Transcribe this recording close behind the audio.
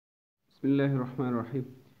Bismillahirrahmanirrahim.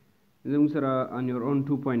 Then on your own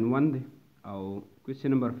 2.1 or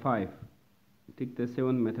question number 5. Take the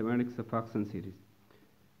 7th mathematics of Afaq Sun Series.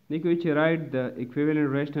 Make which write the equivalent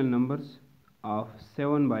rational numbers of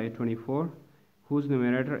 7 by 24 whose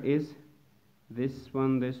numerator is this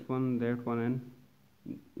one, that one and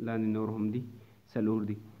lani norhumdi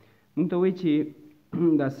salurdi. Munta which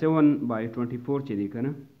the 7 by 24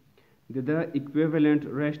 chedikana the equivalent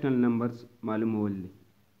rational numbers malum holdi.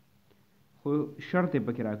 خو شرط یې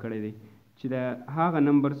پکې راکړی دی چې د هغه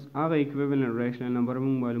نمبرز هغه اکویولنټ ریشنل نمبر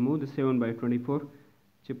موږ معلومو د 7/24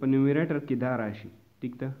 چې په نومیریټر کې دا راشي.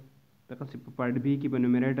 ټیک ده، دغسې په پارټ بي کې په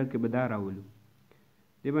نومیریټر کې به دا راولو.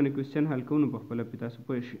 دې باندې کوېسچن حل کوو نو په خپله پې تاسو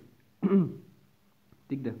پوه شئ.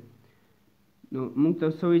 ټیک ده، نو موږ ته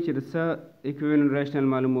څه وایي چې د څه اکویولنټ ریشنل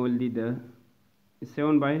معلومول دي د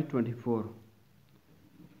 7/24.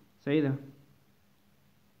 صحیح ده،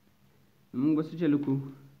 موږ به څه چلو کوو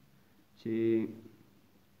چې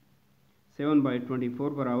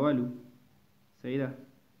 7/24 پر راوالو. صحیح ده،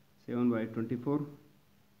 7/24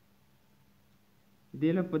 دې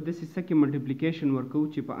له په داسې څه کې ملټیپلیکیشن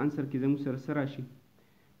ورکوو چې په انسر کې زموږ سره څه راشي.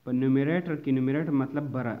 په نومیریټر کې نومیریټر مطلب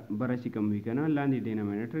بره چې کوم وي که نه، لاندې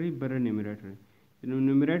ډینومیریټر وي بره نومیریټر وي. نو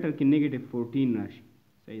نومیریټر کې -14 راشي.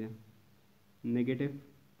 صحیح ده،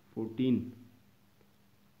 -14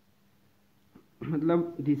 مطلب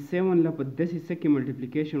د 7 له په داسې څه کې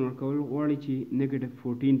ملټیپلیکیشن ورکول غواړي چې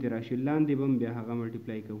 -14 ته راشي. لاندې به هم بیا هغه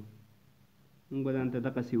ملټیپلای کوو، موږ به ځان ته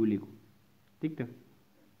دغسې ولیکو. ټیک ده،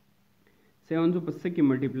 7 زه په څه کې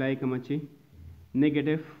ملټیپلای کوم چې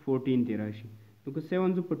 -14 ته راشي. نو که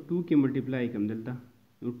 7 زه په 2 کې ملټیپلای کوم دلته،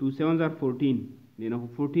 نو 2 7s are 14 دی، نه خو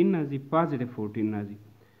 14 راځي، +14 راځي.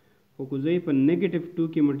 خو که زه یې په -2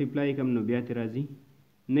 کې ملټیپلای کوم نو بیا ترې راځي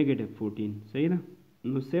 -14. صحیح ده،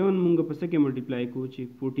 نو 7 مونږ په څه کې ملټیپلای کوو چې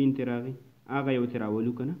 14 ته راغی، هغه یو ته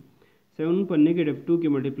راولو که نه. 7 په -2 کې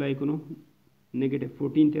ملټیپلای کړو،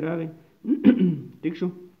 -14 ته راغی. ټیک شو،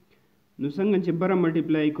 نو څنګه چې بره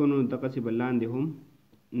ملټیپلای کوو نو دغسې به لاندې هم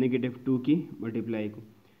 -2 کې ملټیپلای کوو.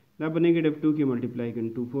 دا په -2 کې ملټیپلای کوو،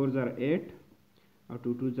 2 4s are 8 او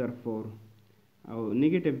 2 2s are 4 او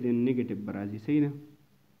نیګیټیو دی نیګیټیو به راځي. صحیح ده،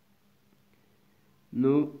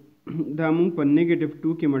 نو دا مونږ په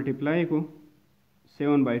 -2 کې ملټیپلای کوو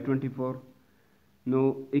 7/24. نو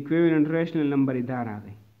اکویولنٹ ریشنل نمبر یې دا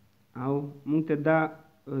راغی او موږ ته دا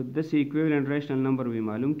داسې اکویولنٹ ریشنل نمبر وی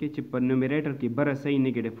معلوم کې چې په نومیریټر کې بره صحیح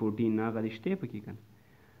 -14 هغه د شته پکې که نه،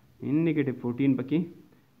 -14 پکې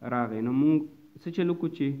راغی. نو موږ څه چلو کو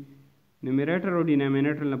چې نومیریټر او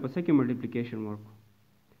ډینامینیټر نه په څه کې ملټیپلیکیشن ورکړو،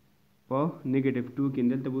 په -2 کې.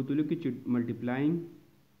 دلته به ورته ولیکو چې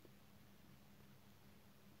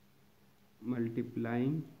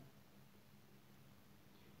ملټیپلایینګ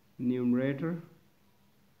numerator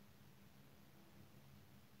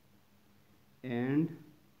and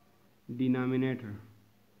denominator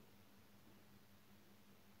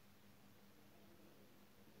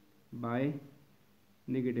by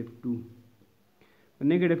 -2.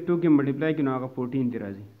 -2 کې ملټیپلای کړو نو هغه 14 ته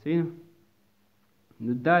راځي. صحیح نه،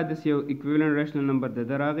 نو دا داسې یو اکویولنټ ریشنل نمبر د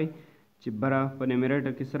ده راغی چې بره په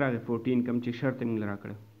نومیریټر کې څه راغی 14 کم چې شرط یې موږ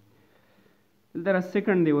راکړی. دلته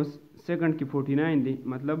سیکنډ دی، اوس سیکنډ کې 49 دی،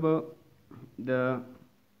 مطلب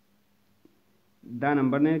دا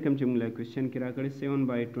نمبر نه کوم چې موږ له کوېسچن کې راکړی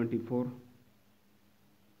 7/24.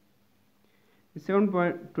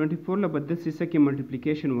 7/24 له په داسې څه کې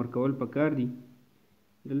ملټیپلیکیشن ورکول پکار دي.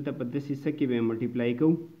 دلته په داسې څه کې به یې ملټیپلای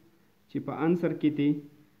کوو چې په انسر کې ته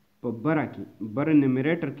په بره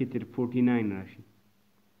نومیریټر کې تر 49 راشي.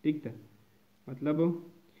 ټیک ده، مطلب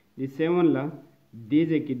د 7 له دې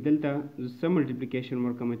ځای کې دلته څه ملټیپلیکیشن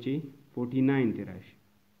ورکوم چې 49 ته راشي.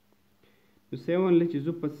 نو 7 له چې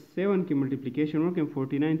زه په 7 کې ملټیپلیکیشن ورکړم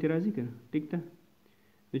 49 ته راځي که نه. ټیک ده،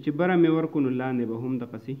 نو چې بره مې ورکړو نو لاندې به هم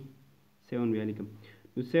دغسې 7 بیا لیکم.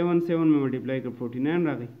 نو 7 مې ملټیپلای کړ 49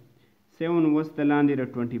 راغی. 7 اوس د لاندې د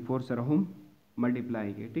 24 سره هم ملټیپلای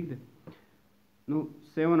کوي. ټیک ده، نو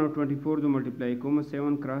 7 او 24 زه ملټیپلای کوم، 7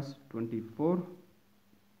 × 24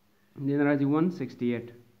 دې نه راځي 168.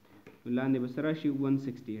 لاندې به څه راشي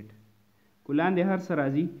 168. کو لاندې هر څه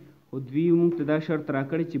راځي، خو دوی موږ ته دا شرط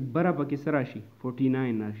راکړی چې بره پکې څه راشي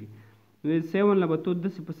 49 راشي. نو 7 له به تو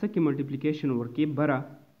داسې په څه کې ملټیپلیکیشن ورکړي بره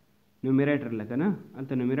نومیریټر لکه نه،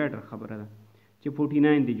 هلته نومیریټر خبره ده چې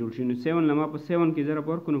 49 ته جوړ شي. نو 7 له ما په 7 کې ضرب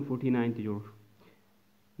ورکړو نو 49 ته جوړ شو.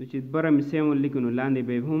 نو چې بره مې 7 لیکو نو لاندې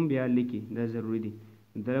به هم بیا لیکي، دا ضروري دي.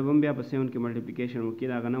 دله به هم بیا په 7 کې ملټیپلیکیشن وکړي،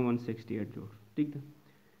 د هغه نه 168 جوړ شو. ټیک ده،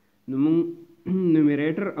 نو موږ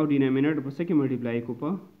نومیریټر او ډینامینیټر په څه کې ملټیپلای کو په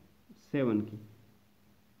 7 کې.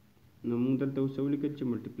 نو موږ دلته اوس ولیکل چې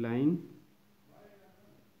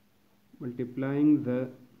multiplying the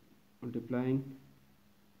multiplying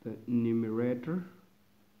the numerator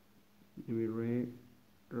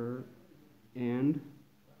and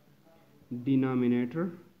denominator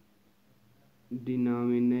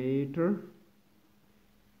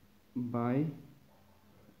by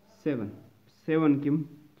 7 کې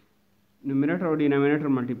numerator او denominator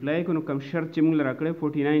multiply کو نو کم شرط چې موږ راکړې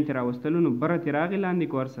 49 تر راوستلو نو بره تر راغی لاندې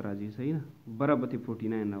کو ورسره راځي صحیح ده بره به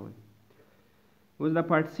 49 راوړي اوس دا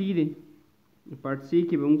پارت سی دی پارت سی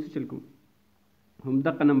کې به موږ څه چل کوو هم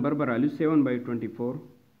دغه نمبر به رالو 7/24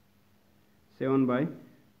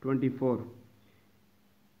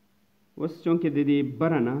 اوس چونکې د دې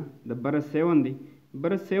بره نه د بره 7 دی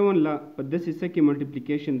بره 7 لا په داسې څه کې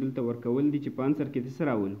ملټیپلیکیشن دلته ورکول دي چې په انسر کې د څه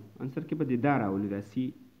راولو انسر کې به د دا راولو دا سی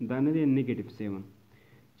دا نه دی نیگیټیو 7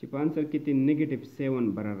 چې په انسر کې ته نیگیټیو 7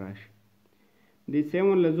 بره راشي د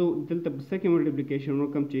 7 لزو دلته په څه کې ملټیپلیکیشن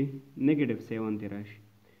وکم چې نیگیټیو 7 ته راشي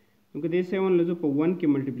نو که د 7 لزو په 1 کې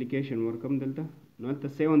ملټیپلیکیشن ورکم دلته نو دلته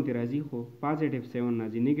 7 ته راځي خو پازیټیو 7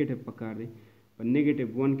 راځي نیگیټیو پکار دی په نیگیټیو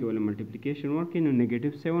 1 کې ولا ملټیپلیکیشن ورکې نو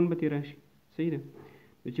نیگیټیو 7 به ته راشي صحیح ده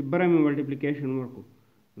نو چې بره مې ملټیپلیکیشن ورکو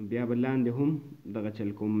بیا به لاندې هم دغه چل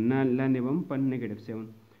کوم نه لاندې به هم په نیگیټیو 7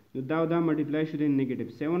 نو دا ملټیپلای شو د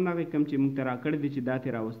نیگیټیو 7 راغی کوم چې موږ ته راکړی دی چې دا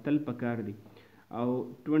ترې راوستل پکار دی او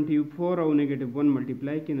 24 او نیگیټیو 1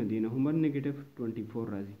 ملټیپلای کې نو دی نه هم نیگیټیو 24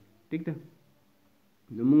 راځي ټیک ده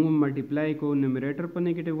نو موږ ملټیپلای کو نومریټر په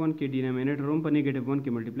نیگیټیو 1 کې ډینامینیټر هم په نیگیټیو 1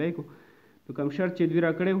 کې ملټیپلای کو نو کوم شرط چې دوی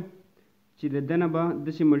راکړی چې د دنه به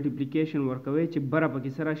داسې ملټیپلیکیشن ورکوي چې بره پکې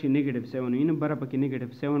څه راشي نیگیټیو 7 وي نه بره پکې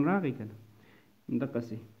نیگیټیو 7 راغی که نه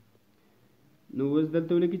دقسې نو اوس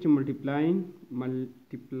دلته ولیکي چې ملټیپلایینګ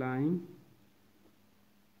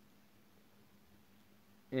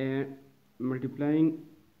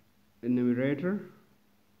numerator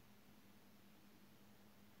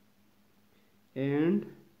and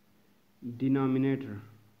denominator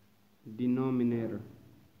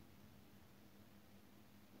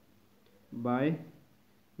by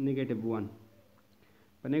negative 1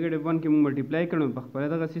 په نیگیټیو 1 کې موږ ملټیپلای کړو په خپله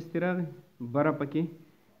دغه سیستې راغی بره پکې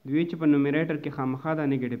دوی چې په نومریټر کې خامخا دا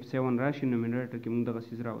نیگیټیو 7 راشي نومریټر کې موږ دغه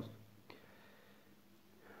سیز راوستو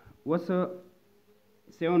اوس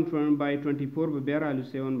 7/24 به بیا رالو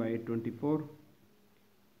 7/24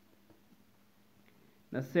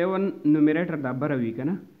 دا 7 نومریټر دا بره وي که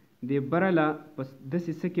نه د بره لا په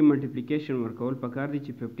داسې څه کې ملټیپلیکیشن ورکول پکار دی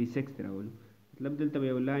چې 56 ته راولو مطلب دلته به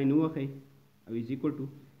یو لاین ووښئ او از ایکول ټو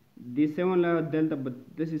د 7 لا دلته به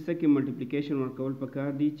داسې څه کې ملټیپلیکیشن ورکول پکار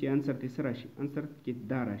دی چې انسر ته څه راشي انسر کې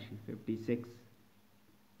دا راشي 56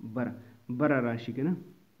 بره راشي که نه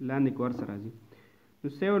لاندې کو ورسره راځي نو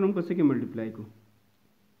 7 هم په څه کې ملټیپلای کو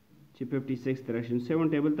چې 56 ته راشي نو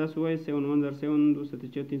 7 ټیبل تاسو وایئ 7 1 زر 7 2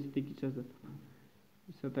 7 4 3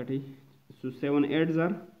 7 so 7 8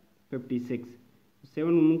 زر 56 7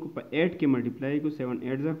 موږ په 8 کې ملټیپلای کو 7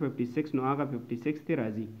 8 زر 56 نو هغه 56 ته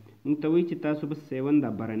راځي موږ ته وایي چې تاسو بس 7 دا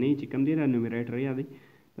برنۍ چې کوم دی دا نومریټر یادوي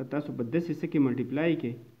دا تاسو په داسې څه کې ملټیپلای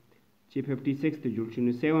کې چې 56 ته جوړ شي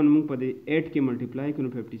نو 7 موږ په 8 کې ملټیپلای کړو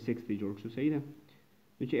نو 56 ته جوړ شو صحیح ده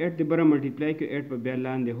نو چې 8 د بره ملټیپلای کړو 8 په بیا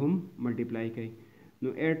لاندې هم ملټیپلای کوي نو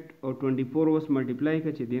 8 او 24 اوس ملټیپلای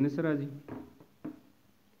کړه چې دې نه څه راځي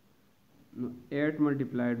نو 8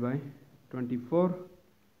 multiplied by 24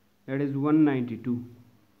 that is 192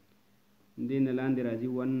 دې نه لاندې راځي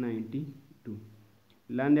 192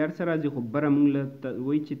 لاندې هر څه راځي خو بره موږ له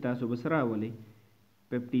وایي چې تاسو به څه راولئ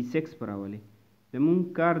 56 به راولئ زموږ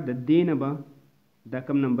کار د دې نه به دا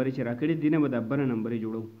کم نمبرې چې راکړي دې نه به دا بره نمبرې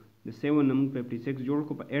جوړو د 7 نه موږ 56 جوړ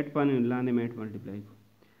کړو په 8 باندې لاندې مې 8 ملټیپلای کړو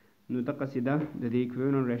نو دقسې دا د دې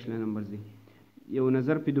اکویولنټ ریشنل نمبرز دي یو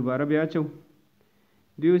نظر پې دوباره بیا اچو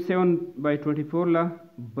دوی 7/24 لا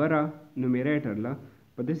بره نومریټر لا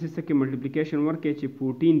په داسې څه کې ملټیپلیکیشن ورکړي چې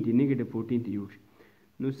 14 دي نیګیټیو 14 ته جوړ شي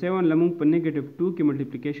نو 7 له موږ په نیګیټیو 2 کې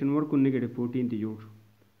ملټیپلیکیشن ورکړو نیګیټیو 14 ته جوړ شو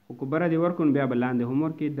خو که بره دې ورکړو بیا به لاندې هم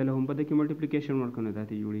ورکړي دله هم په ده کې ملټیپلیکیشن ورکړو نو دا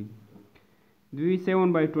ته جوړېږي دوی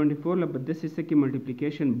 7/24 له په داسې څه کې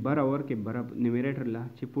ملټیپلیکیشن بره ورکړي بره نومریټر لا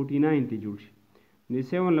چې 49 ته جوړ شي د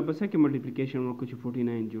 7 له په څه کې ملټیپلیکیشن ورکړو چې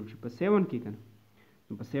 49 جوړ شي په 7 کې که نه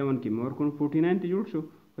په 7 کې مې ورکړو 49 ته جوړ شو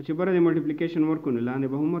خو چې بره د ملټیپلیکیشن ورکړو نو لاندې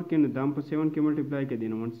به هم ورکړي نو دا هم په 7 کې ملټیپلای کړي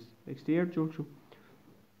نو 168 جوړ شو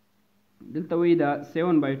دلته وایي دا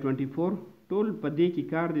 7/24 ټول په دې کې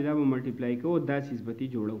کار دی دا به ملټیپلای کوو دا سیز به تې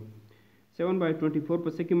جوړو 7/24 په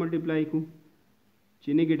څه کې ملټیپلای کوو چې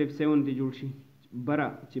نیګیټیو 7 ته جوړ شي بره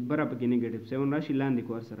چې بره پکې نیګیټیو 7 راشي لاندې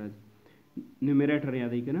کو ورسره راځي نومریټر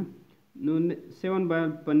یادوي که نه نو 7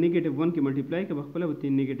 په نیګیټیو 1 کې ملټیپلای که به خپله به تې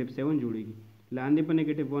نیګیټیو 7 جوړېږي لاندې په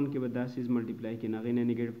نیګیټیو 1 کې به دا سیز ملټیپلای کې هغې نه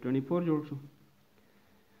نیګیټیو 24 جوړ شو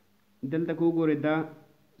دلته که وګورئ دا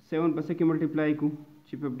 7 په څه کې ملټیپلای کو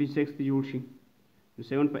چې 56 ته جوړ شي نو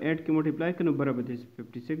 7 په 8 کې ملټیپلای کړه نو بره به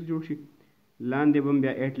 56 جوړ شي لاندې به هم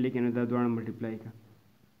بیا 8 لیکې نو دا دواړه ملټیپلای کړه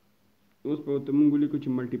اوس به ورته موږ ولیکو چې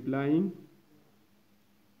multiplying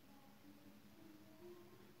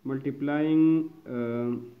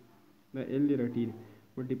the L rated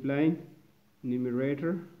multiplying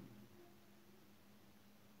numerator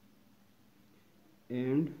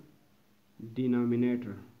and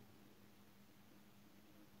denominator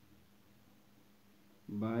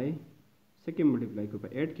by second multiply को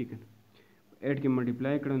 8 کې کړه 8 کې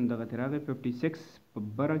ملټیپلای کړه نو دغه تراغه 56 په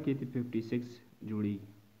بره کې 56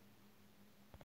 جوړیږي